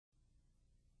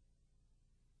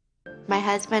My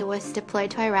husband was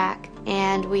deployed to Iraq,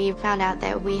 and we found out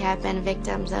that we had been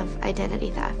victims of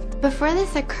identity theft. Before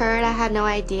this occurred, I had no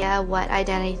idea what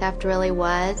identity theft really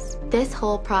was. This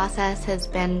whole process has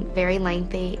been very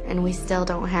lengthy, and we still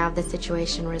don't have the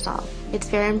situation resolved. It's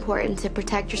very important to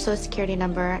protect your Social Security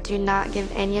number. Do not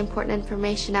give any important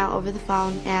information out over the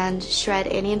phone, and shred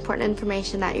any important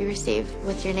information that you receive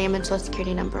with your name and Social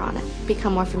Security number on it.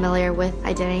 Become more familiar with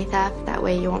identity theft, that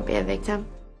way you won't be a victim.